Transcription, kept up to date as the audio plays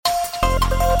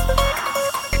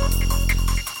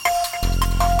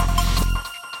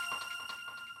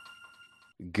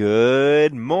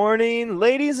Good morning,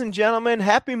 ladies and gentlemen.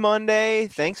 Happy Monday.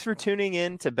 Thanks for tuning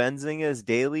in to Benzinga's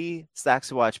daily Stocks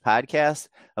to Watch podcast,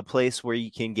 a place where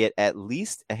you can get at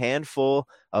least a handful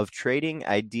of trading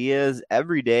ideas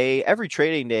every day, every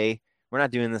trading day. We're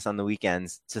not doing this on the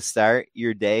weekends to start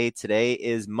your day. Today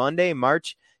is Monday,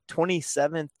 March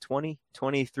 27th,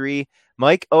 2023.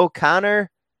 Mike O'Connor,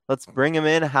 let's bring him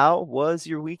in. How was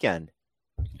your weekend?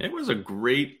 It was a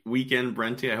great weekend,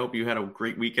 Brenty. I hope you had a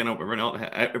great weekend. I hope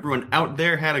everyone out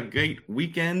there had a great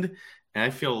weekend. And I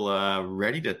feel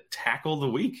ready to tackle the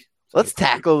week. So Let's it's great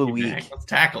tackle to the be back. week. Let's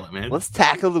tackle it, man. Let's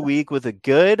tackle the week with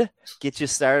get you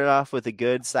started off with a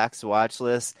good stocks to watch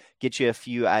list, get you a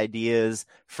few ideas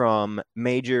from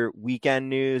major weekend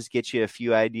news, get you a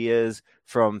few ideas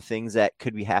from things that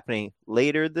could be happening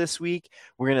later this week.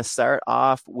 We're going to start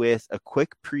off with a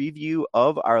quick preview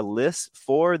of our list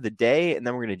for the day, and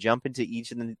then we're going to jump into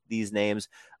each of these names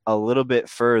a little bit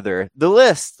further. The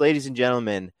list, ladies and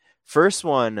gentlemen, first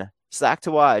one, stock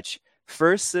to watch,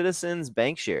 First Citizens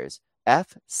Bancshares.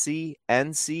 FCNCA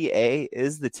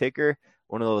is the ticker,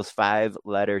 one of those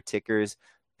 5-letter tickers.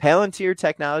 Palantir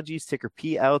Technologies, ticker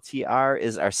PLTR,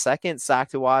 is our second stock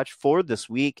to watch for this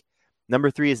week.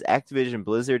 Number 3 is Activision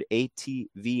Blizzard,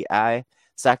 ATVI.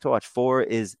 Stock to watch 4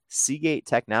 is Seagate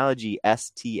Technology,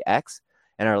 STX.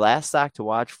 And our last stock to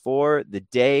watch for the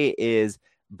day is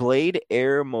Blade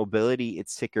Air Mobility.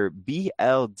 It's ticker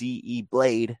BLDE,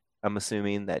 Blade. I'm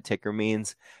assuming that ticker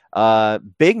means.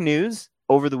 Big news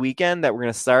over the weekend that we're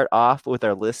going to start off with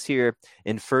our list here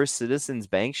in First Citizens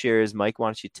Bancshares. Mike, why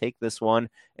don't you take this one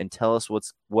and tell us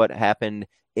what happened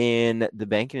in the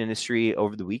banking industry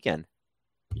over the weekend?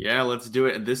 Yeah, let's do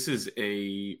it. This is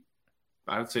I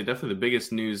would say definitely the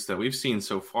biggest news that we've seen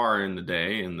so far in the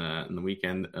day, in the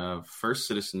weekend of First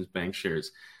Citizens Bancshares.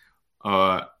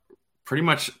 Pretty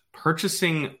much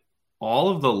purchasing all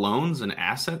of the loans and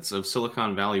assets of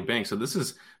Silicon Valley Bank. So this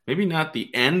is maybe not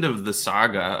the end of the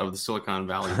saga of the Silicon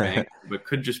Valley Bank, but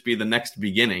could just be the next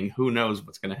beginning. Who knows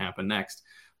what's going to happen next?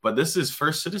 But this is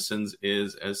First Citizens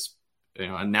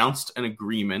announced an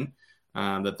agreement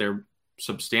that they're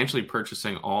substantially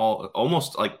purchasing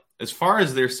almost like, as far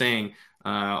as they're saying,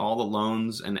 all the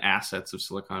loans and assets of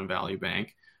Silicon Valley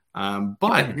Bank.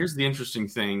 But here's the interesting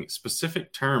thing: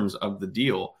 specific terms of the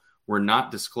deal were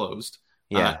not disclosed.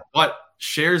 Yeah. But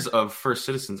shares of First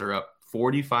Citizens are up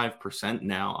 45%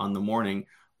 now on the morning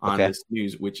on this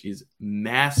news, which is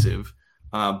massive.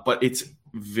 But it's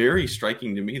very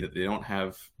striking to me that they don't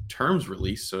have terms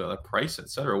released, so the price, et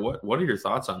cetera. What are your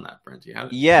thoughts on that, Brent?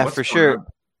 For sure.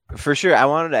 For sure. I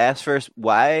wanted to ask first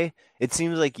why it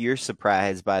seems like you're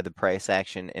surprised by the price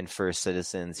action in First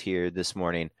Citizens here this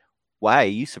morning. Why are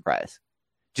you surprised?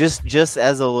 Just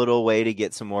as a little way to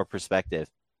get some more perspective.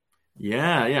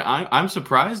 Yeah. I'm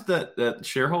surprised that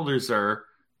shareholders are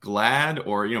glad,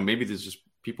 or maybe there's just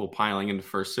people piling into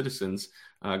First Citizens,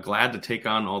 glad to take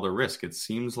on all the risk. It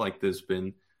seems like there's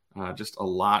been just a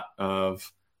lot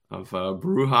of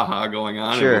brouhaha going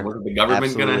on. Sure. Was the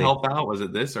government going to help out? Was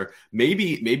it this, or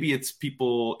maybe it's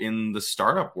people in the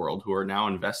startup world who are now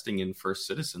investing in First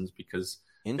Citizens because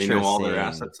they know all their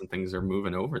assets and things are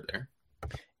moving over there.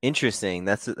 Interesting.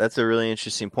 That's a really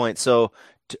interesting point. So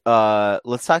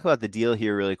let's talk about the deal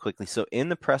here really quickly. So in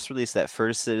the press release that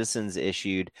First Citizens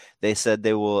issued, they said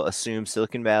they will assume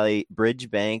Silicon Valley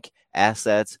Bridge Bank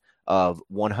assets of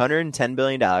 $110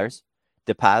 billion,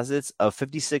 deposits of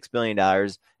 $56 billion,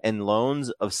 and loans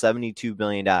of $72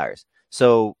 billion.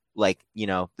 So,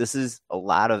 this is a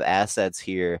lot of assets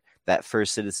here that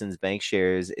First Citizens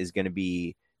Bancshares is going to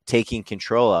be taking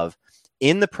control of.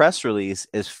 In the press release,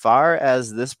 as far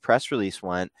as this press release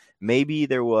went, maybe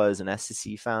there was an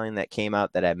SEC filing that came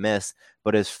out that I missed,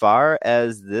 but as far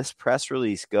as this press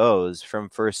release goes from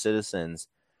First Citizens,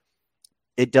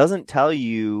 it doesn't tell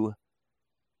you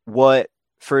what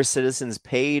First Citizens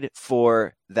paid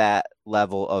for that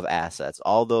level of assets.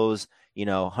 All those,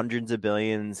 hundreds of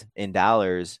billions in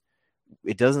dollars,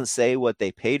 it doesn't say what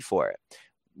they paid for it.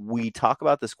 We talk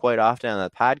about this quite often on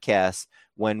the podcast.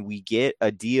 When we get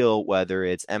a deal, whether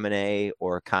it's M&A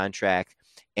or a contract,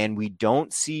 and we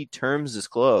don't see terms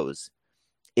disclosed,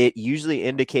 it usually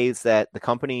indicates that the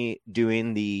company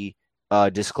doing the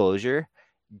disclosure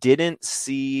didn't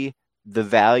see the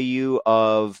value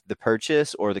of the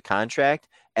purchase or the contract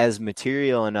as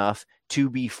material enough to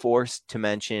be forced to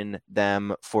mention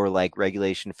them for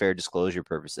regulation fair disclosure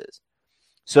purposes.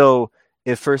 So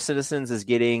if First Citizens is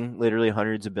getting literally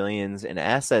hundreds of billions in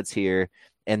assets here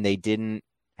and they didn't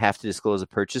have to disclose a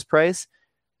purchase price,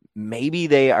 maybe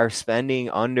they are spending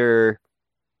under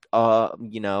a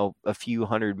few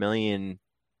 $100 million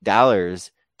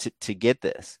to get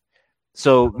this.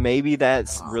 So maybe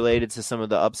that's related to some of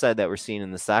the upside that we're seeing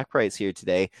in the stock price here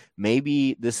today.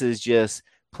 Maybe this is just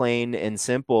plain and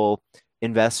simple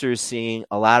investors seeing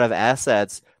a lot of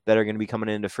assets that are going to be coming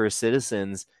into First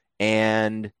Citizens,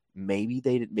 and maybe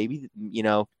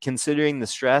considering the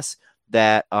stress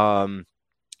that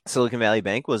Silicon Valley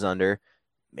Bank was under,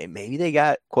 maybe they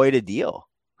got quite a deal.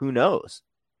 Who knows?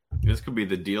 This could be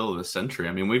the deal of the century.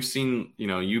 I mean, we've seen,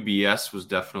 UBS was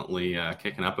definitely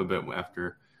kicking up a bit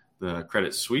after the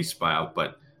Credit Suisse buyout,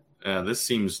 but this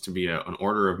seems to be an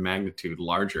order of magnitude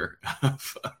larger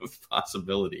of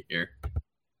possibility here.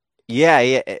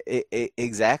 Yeah,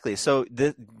 exactly. So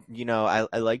I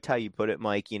liked how you put it,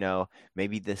 Mike.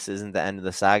 Maybe this isn't the end of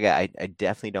the saga. I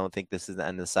definitely don't think this is the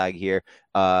end of the saga here.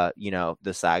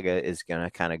 The saga is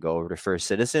gonna kind of go over to First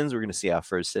Citizens. We're gonna see how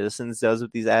First Citizens does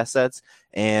with these assets,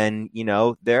 and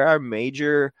there are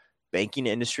major banking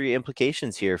industry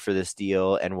implications here for this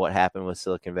deal and what happened with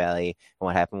Silicon Valley and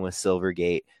what happened with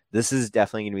Silvergate. This is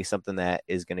definitely going to be something that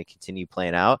is going to continue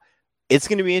playing out. It's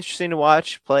going to be interesting to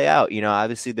watch play out.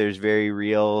 Obviously there's very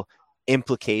real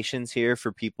implications here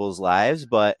for people's lives,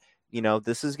 but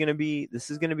this is going to be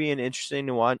an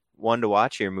interesting one to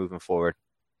watch here moving forward.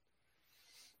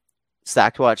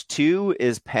 Stock to watch 2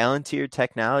 is Palantir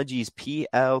Technologies,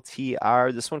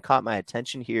 PLTR. This one caught my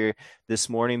attention here this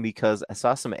morning because I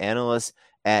saw some analysts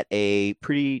at a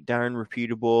pretty darn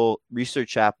reputable research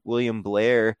shop, William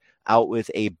Blair, out with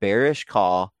a bearish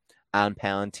call on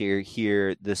Palantir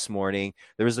here this morning.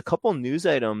 There was a couple news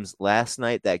items last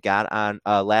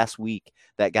week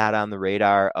that got on the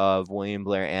radar of William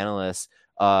Blair analysts.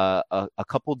 A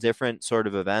couple different sort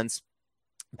of events.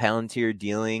 Palantir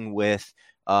dealing with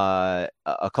a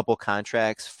couple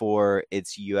contracts for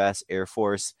its U.S. Air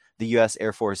Force, the U.S.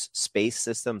 Air Force Space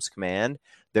Systems Command.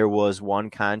 There was one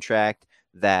contract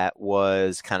that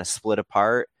was kind of split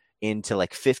apart into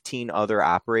like 15 other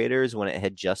operators when it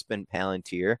had just been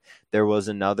Palantir. There was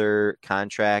another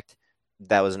contract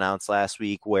that was announced last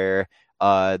week where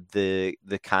the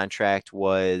contract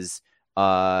was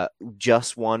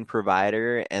just one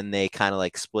provider, and they kind of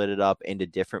like split it up into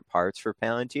different parts for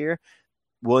Palantir.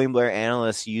 William Blair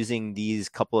analysts using these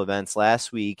couple events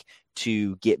last week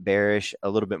to get bearish a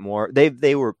little bit more. They've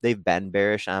been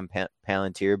bearish on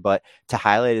Palantir, but to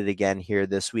highlight it again here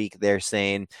this week, they're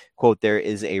saying, quote, there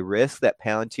is a risk that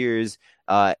Palantir's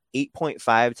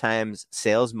 8.5 times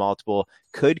sales multiple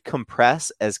could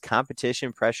compress as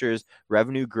competition pressures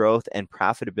revenue growth and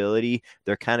profitability.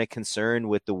 They're kind of concerned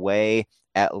with the way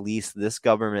at least this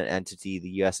government entity, the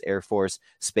U.S. Air Force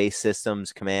Space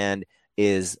Systems Command,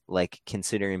 is like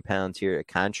considering Palantir a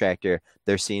contractor.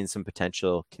 They're seeing some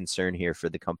potential concern here for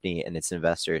the company and its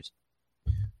investors.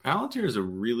 Palantir is a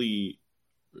really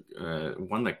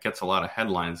one that gets a lot of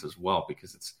headlines as well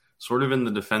because it's sort of in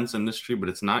the defense industry, but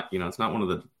it's not, it's not one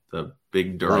of the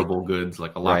big durable goods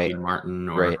like a Lockheed Martin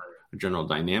or General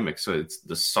Dynamics. So it's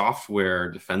the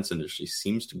software defense industry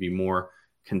seems to be more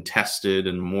contested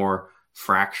and more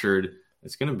fractured.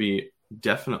 It's going to be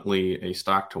definitely a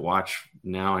stock to watch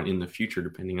now and in the future,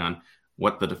 depending on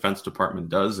what the Defense Department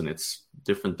does and its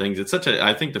different things.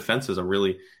 I think defense is a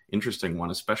really interesting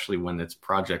one, especially when it's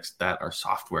projects that are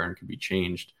software and can be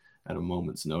changed at a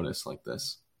moment's notice like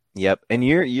this. Yep. And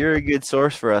you're a good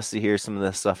source for us to hear some of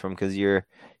this stuff from, because you're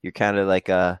kind of like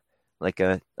a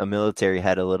military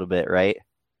head a little bit, right?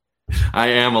 I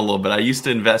am a little bit. I used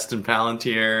to invest in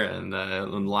Palantir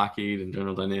and Lockheed and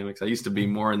General Dynamics. I used to be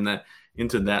more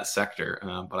into that sector,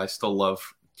 but I still love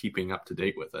keeping up to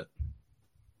date with it.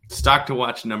 Stock to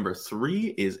watch number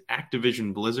 3 is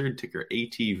Activision Blizzard, ticker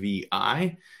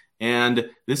ATVI. And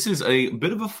this is a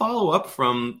bit of a follow-up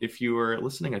from, if you were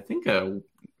listening, I think a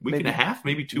week and a half,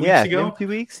 maybe 2 weeks ago. Maybe 2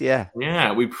 weeks, yeah.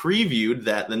 Yeah, we previewed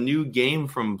that the new game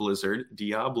from Blizzard,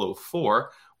 Diablo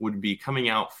 4, would be coming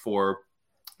out for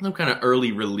some kind of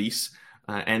early release,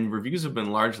 and reviews have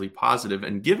been largely positive.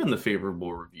 And given the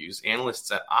favorable reviews,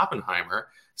 analysts at Oppenheimer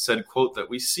said, quote, that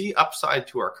we see upside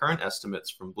to our current estimates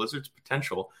from Blizzard's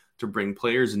potential to bring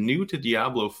players new to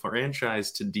Diablo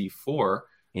franchise to D4.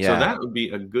 Yeah. So that would be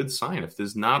a good sign if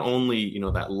there's not only,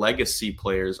 that legacy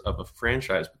players of a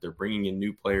franchise, but they're bringing in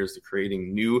new players, they're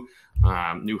creating new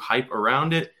hype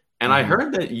around it. And I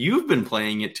heard that you've been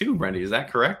playing it too, Brendy. Is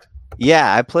that correct?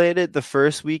 Yeah, I played it the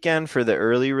first weekend for the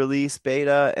early release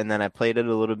beta, and then I played it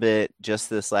a little bit just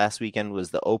this last weekend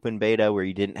was the open beta where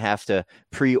you didn't have to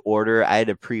pre-order. I had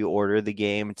to pre-order the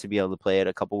game to be able to play it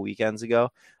a couple weekends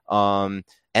ago. And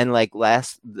like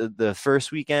the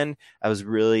first weekend, I was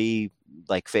really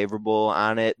like favorable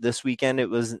on it this weekend. It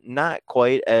was not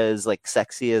quite as like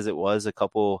sexy as it was a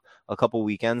couple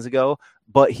weekends ago.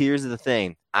 But here's the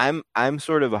thing. I'm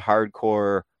sort of a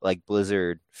hardcore like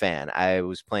Blizzard fan. I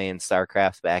was playing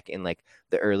StarCraft back in like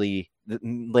the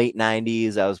late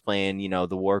 90s. I was playing, the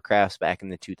Warcrafts back in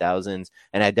the 2000s,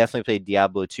 and I definitely played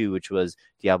Diablo 2, which was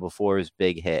Diablo 4's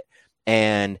big hit.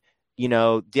 And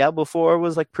Diablo 4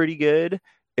 was like pretty good.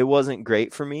 It wasn't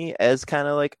great for me as kind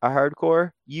of like a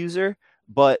hardcore user,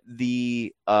 but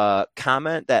the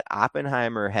comment that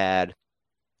Oppenheimer had,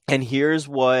 and here's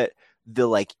what the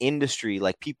like industry,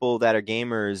 like people that are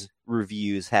gamers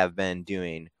reviews have been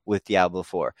doing with Diablo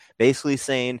 4, basically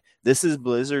saying this is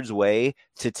Blizzard's way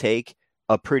to take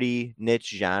a pretty niche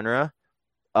genre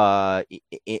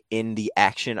in the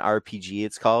action RPG,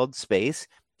 it's called, space,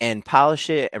 and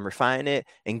polish it and refine it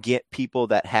and get people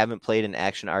that haven't played an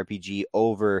action RPG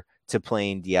over to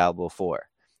playing Diablo 4.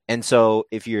 And so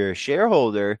if you're a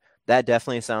shareholder, that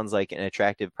definitely sounds like an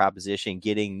attractive proposition,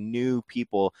 getting new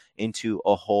people into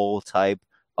a whole type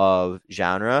of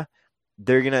genre.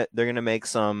 They're gonna make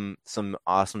some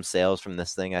awesome sales from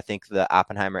this thing. I think the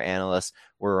Oppenheimer analysts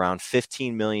were around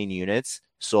 15 million units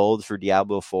sold for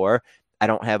Diablo 4. I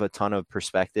don't have a ton of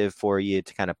perspective for you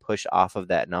to kind of push off of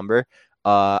that number.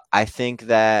 I think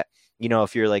that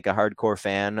if you're like a hardcore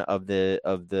fan of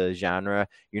the genre,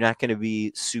 you're not going to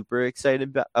be super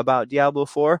excited about Diablo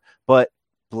 4, but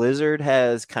Blizzard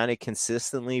has kind of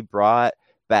consistently brought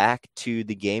back to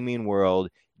the gaming world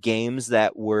games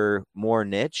that were more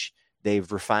niche. They've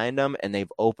refined them and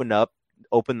they've opened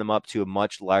them up to a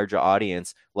much larger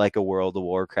audience, like a World of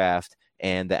Warcraft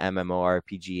and the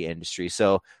MMORPG industry.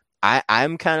 So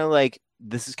I'm kind of like,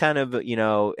 this is kind of,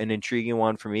 an intriguing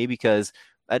one for me, because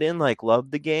I didn't like love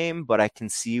the game, but I can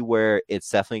see where it's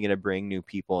definitely going to bring new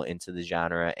people into the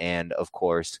genre and, of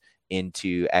course,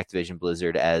 into Activision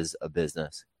Blizzard as a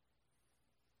business.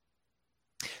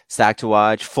 Stock to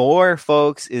watch for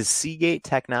folks is Seagate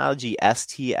Technology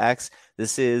STX.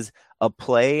 This is a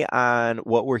play on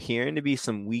what we're hearing to be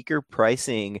some weaker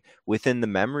pricing within the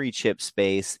memory chip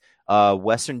space.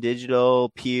 Western Digital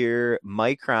peer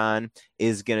Micron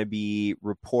is going to be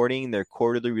reporting their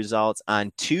quarterly results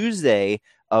on Tuesday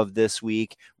of this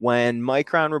week. When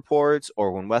Micron reports,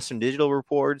 or when Western Digital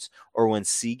reports, or when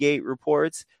Seagate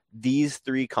reports, these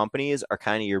three companies are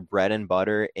kind of your bread and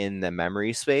butter in the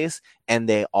memory space, and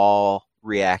they all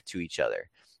react to each other.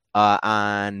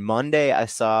 On Monday, I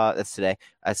saw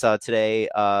today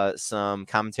some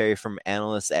commentary from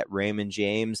analysts at Raymond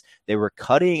James. They were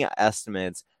cutting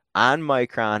estimates on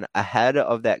Micron ahead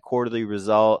of that quarterly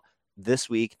result this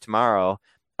week, tomorrow,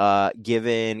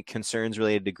 given concerns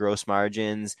related to gross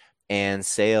margins and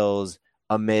sales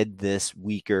amid this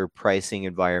weaker pricing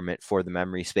environment for the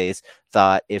memory space.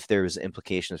 Thought if there was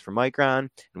implications for Micron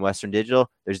and Western Digital,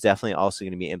 there's definitely also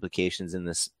going to be implications in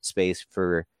this space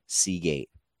for Seagate.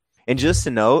 And just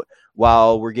to note,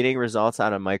 while we're getting results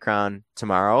out of Micron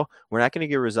tomorrow, we're not going to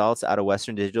get results out of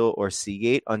Western Digital or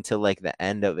Seagate until like the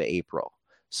end of April.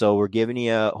 So we're giving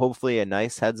you hopefully a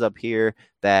nice heads up here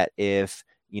that if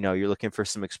you're looking for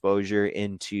some exposure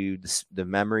into the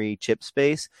memory chip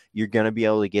space, you're going to be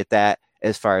able to get that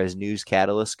as far as news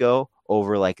catalysts go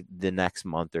over like the next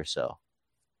month or so.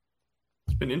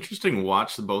 It's been interesting to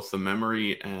watch both the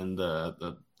memory and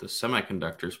the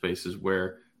semiconductor spaces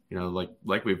where,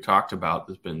 like we've talked about,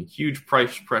 there's been huge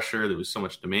price pressure. There was so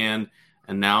much demand,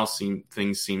 and now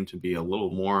things seem to be a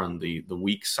little more on the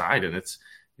weak side. And it's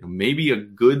maybe a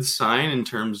good sign in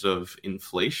terms of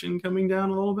inflation coming down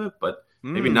a litle bit, but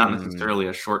maybe not necessarily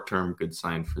a short-term good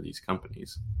sign for these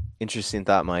companies. Interesting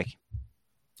thought, Mike.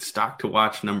 Stock to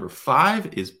watch number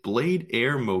 5 is Blade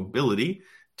Air Mobility,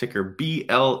 ticker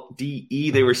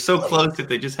BLDE. They were so close that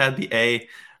they just had the A.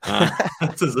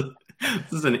 This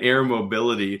is an air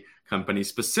mobility company,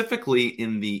 specifically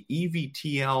in the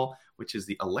EVTL, which is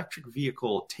the electric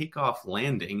vehicle takeoff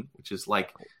landing, which is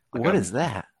like what is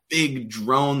that? Big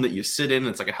drone that you sit in.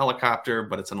 It's like a helicopter,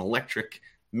 but it's an electric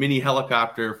mini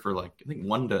helicopter for like, I think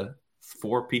 1 to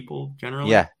 4 people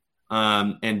generally. Yeah.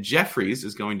 And Jefferies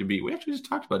is going to be, we actually just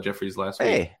talked about Jefferies last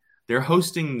week. They're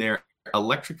hosting their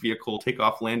electric vehicle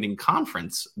takeoff landing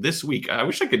conference this week. I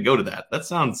wish I could go to that. That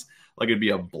sounds like it'd be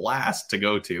a blast to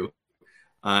go to.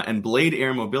 And Blade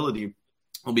Air Mobility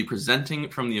will be presenting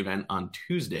from the event on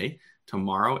Tuesday,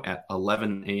 tomorrow at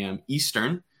 11 a.m.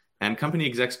 Eastern. And company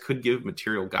execs could give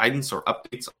material guidance or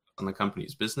updates on the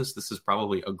company's business. This is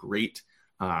probably a great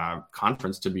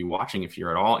conference to be watching if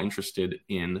you're at all interested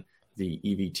in the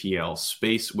EVTL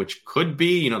space, which could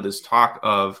be, this talk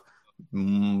of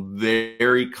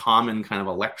very common kind of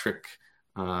electric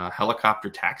helicopter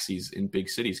taxis in big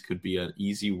cities could be an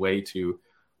easy way to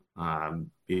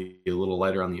be a little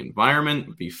lighter on the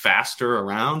environment, be faster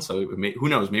around. So who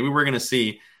knows? Maybe we're going to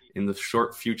see in the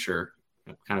short future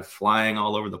kind of flying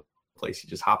all over the place. You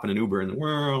just hop in an Uber in the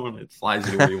world and it flies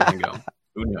you to where you want to go.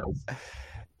 Who knows?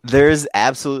 There's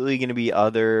absolutely going to be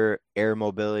other air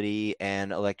mobility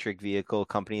and electric vehicle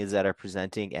companies that are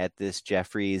presenting at this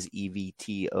Jefferies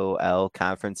EVTOL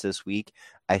conference this week.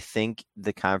 I think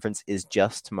the conference is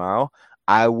just tomorrow.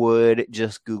 I would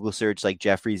just Google search like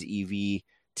Jefferies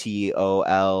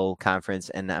EVTOL conference,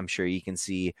 and I'm sure you can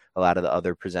see a lot of the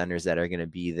other presenters that are going to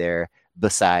be there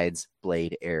besides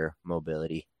Blade Air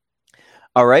Mobility.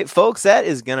 All right, folks, that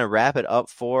is going to wrap it up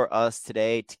for us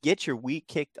today. To get your week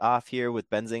kicked off here with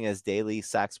Benzinga's Daily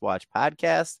Sox Watch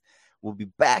podcast, we'll be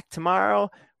back tomorrow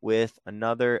with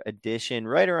another edition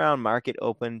right around market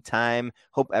open time.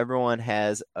 Hope everyone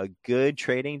has a good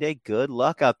trading day. Good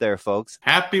luck out there, folks.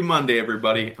 Happy Monday,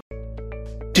 everybody.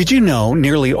 Did you know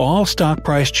nearly all stock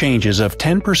price changes of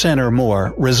 10% or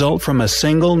more result from a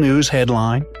single news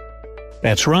headline?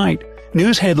 That's right.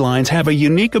 News headlines have a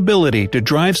unique ability to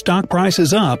drive stock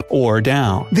prices up or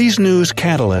down. These news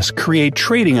catalysts create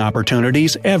trading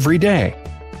opportunities every day.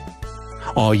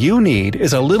 All you need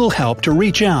is a little help to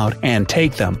reach out and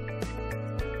take them.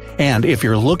 And if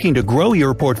you're looking to grow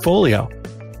your portfolio,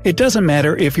 it doesn't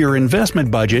matter if your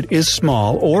investment budget is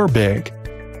small or big.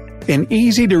 An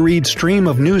easy-to-read stream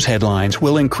of news headlines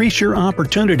will increase your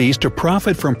opportunities to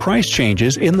profit from price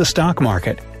changes in the stock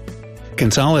market,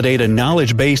 consolidate a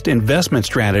knowledge-based investment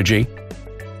strategy,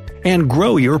 and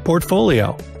grow your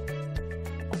portfolio.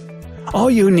 All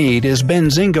you need is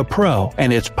Benzinga Pro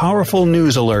and its powerful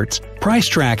news alerts, price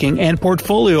tracking, and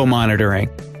portfolio monitoring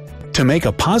to make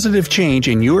a positive change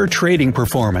in your trading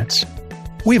performance.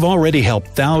 We've already helped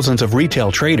thousands of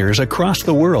retail traders across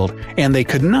the world, and they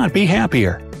could not be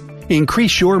happier.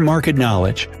 Increase your market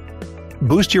knowledge,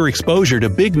 boost your exposure to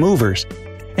big movers,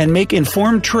 and make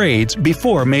informed trades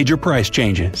before major price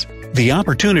changes. The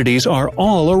opportunities are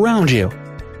all around you.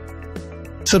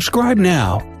 Subscribe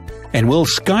now, and we'll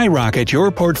skyrocket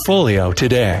your portfolio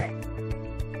today.